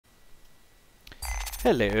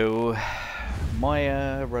Hello,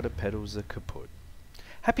 my rudder pedals are kaput.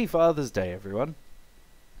 Happy Father's Day, everyone.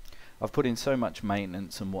 I've put in so much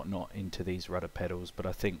maintenance and whatnot into these rudder pedals, but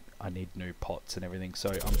I think I need new pots and everything, so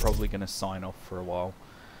I'm probably going to sign off for a while.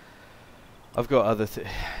 I've got other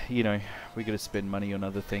we got to spend money on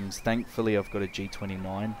other things. Thankfully, I've got a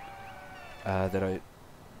G29 that I,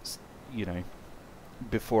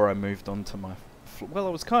 before I moved on to my, well, I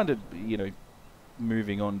was kind of,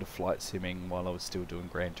 moving on to flight simming while I was still doing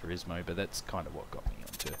Gran Turismo, but that's kind of what got me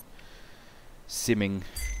onto simming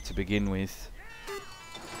to begin with.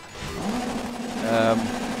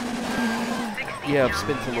 Yeah, I've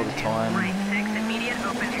spent a lot of time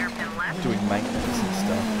doing maintenance and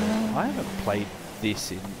stuff. I haven't played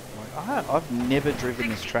this in, I've never driven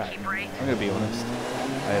this track. I'm going to be honest.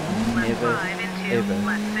 I have never, ever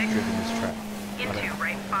driven this track.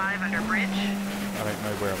 I don't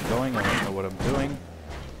know where I'm going, I don't know what I'm doing.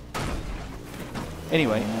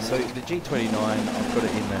 Anyway, so the G29, I've got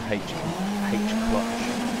it in the H clutch,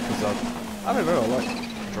 because I don't know, I like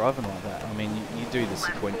driving like that. I mean, you do the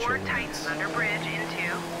sequential and it's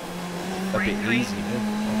a bit easier,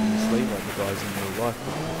 obviously, like the guys in real life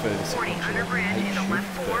would prefer the sequential over the H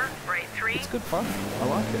shift, but it's good fun, I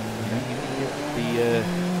like it. You don't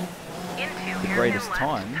get the greatest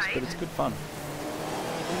times, but it's good fun.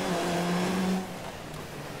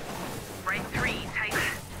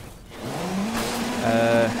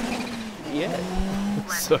 Yeah.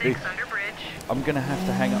 So I'm gonna have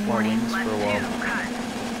to hang up my wings for a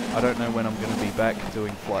while. I don't know when I'm gonna be back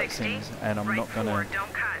doing flight sims, and I'm not gonna do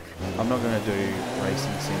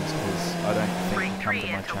racing sims because I don't think you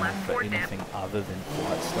come to my channel for anything other than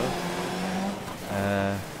flight stuff.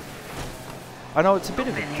 I know it's a bit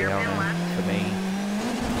of a downer for me,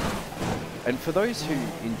 and for those who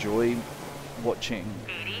enjoy watching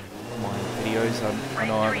my videos, I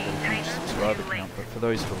know I've got a huge subscriber count, but for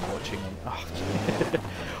those who are watching,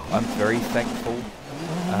 I'm very thankful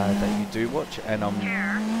that you do watch, and I'm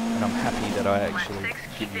happy that I actually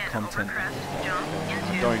give you content.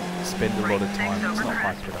 I don't spend a lot of time. It's not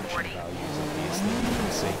high production values, obviously. You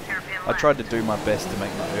can see. I tried to do my best to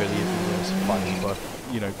make my earlier videos funny by,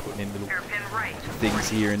 putting in little things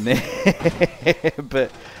here and there,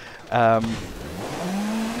 but I'm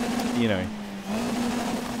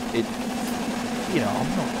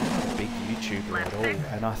not a big YouTuber at all,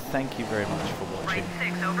 and I thank you very much for watching.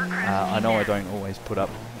 I know I don't always put up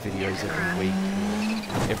videos every week,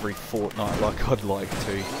 every fortnight like I'd like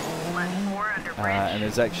to, and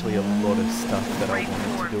there's actually a lot of stuff that I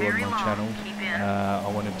wanted to do on my channel.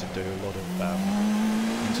 I wanted to do a lot of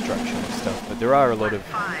instructional stuff, but there are a lot of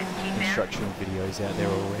instructional videos out there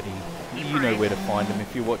already. You know where to find them.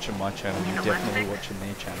 If you're watching my channel, you're definitely watching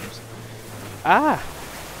their channels.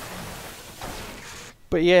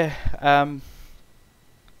 But yeah, I'm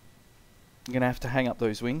going to have to hang up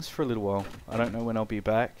those wings for a little while. I don't know when I'll be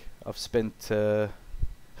back. I've spent...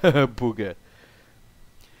 booger.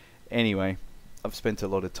 Anyway, I've spent a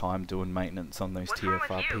lot of time doing maintenance on those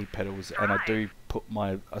TFRP pedals, and I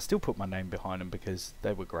still put my name behind them because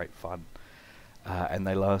they were great fun. And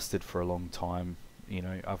they lasted for a long time.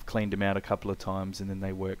 I've cleaned them out a couple of times and then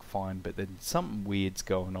they work fine, but then something weird's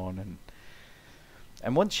going on,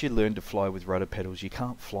 and once you learn to fly with rudder pedals, you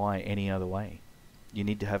can't fly any other way. You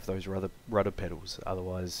need to have those rudder pedals,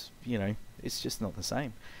 otherwise, it's just not the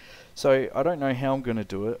same. So I don't know how I'm going to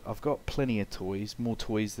do it. I've got plenty of toys, more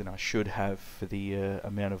toys than I should have for the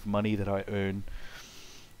amount of money that I earn.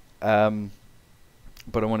 But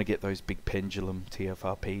I want to get those big pendulum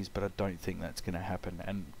TFRPs, but I don't think that's going to happen.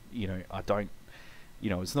 And I don't,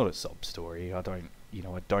 it's not a sob story. I don't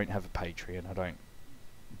have a Patreon. I don't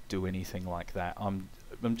do anything like that. I'm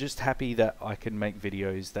just happy that I can make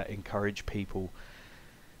videos that encourage people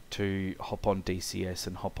to hop on DCS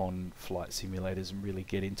and hop on flight simulators and really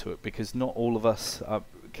get into it, because not all of us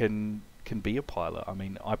can be a pilot. I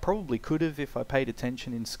mean, I probably could have if I paid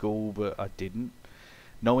attention in school, but I didn't.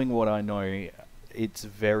 Knowing what I know, it's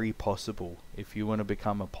very possible. If you want to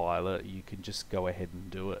become a pilot, you can just go ahead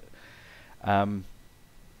and do it.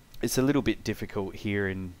 It's a little bit difficult here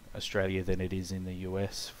in Australia than it is in the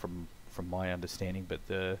US, from my understanding, but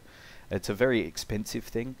it's a very expensive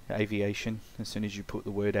thing, aviation. As soon as you put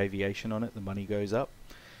the word aviation on it, the money goes up.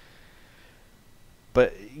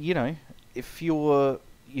 But if you're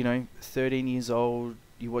 13 years old,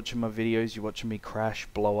 you're watching my videos, you're watching me crash,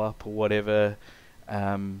 blow up or whatever,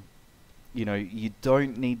 you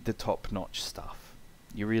don't need the top-notch stuff.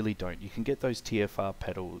 You really don't. You can get those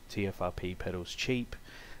TFRP pedals cheap.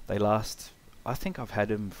 They last, I think I've had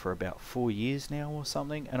them for about 4 years now or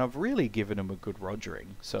something, and I've really given them a good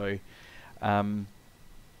rogering. So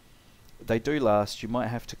they do last. You might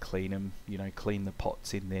have to clean them, you know, clean the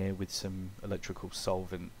pots in there with some electrical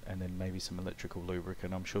solvent and then maybe some electrical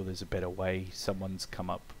lubricant. I'm sure there's a better way. Someone's come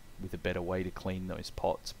up with a better way to clean those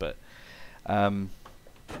pots, but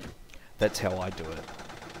that's how I do it.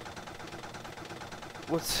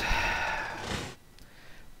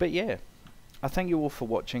 But yeah, I thank you all for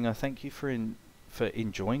watching. I thank you for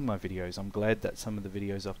enjoying my videos. I'm glad that some of the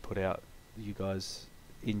videos I've put out you guys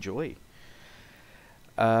enjoy.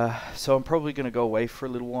 So I'm probably going to go away for a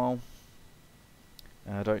little while.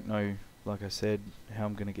 I don't know, like I said, how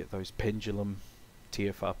I'm going to get those pendulum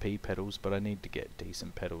TFRP pedals, but I need to get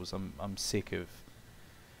decent pedals. I'm sick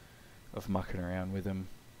of mucking around with them.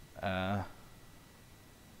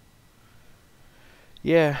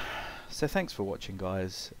 Yeah, so thanks for watching,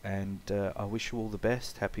 guys, and I wish you all the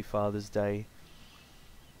best. Happy Father's Day,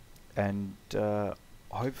 and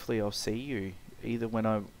hopefully I'll see you either when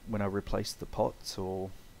I replace the pots or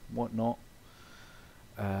whatnot.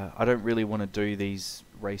 I don't really want to do these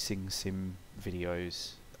racing sim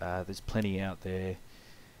videos. There's plenty out there,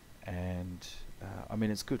 and I mean,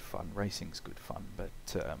 it's good fun. Racing's good fun, but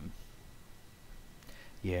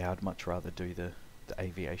yeah, I'd much rather do the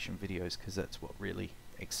aviation videos because that's what really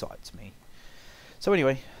excites me. So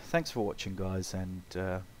anyway, thanks for watching, guys, and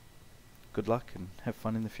good luck and have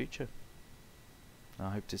fun in the future.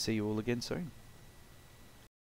 I hope to see you all again soon.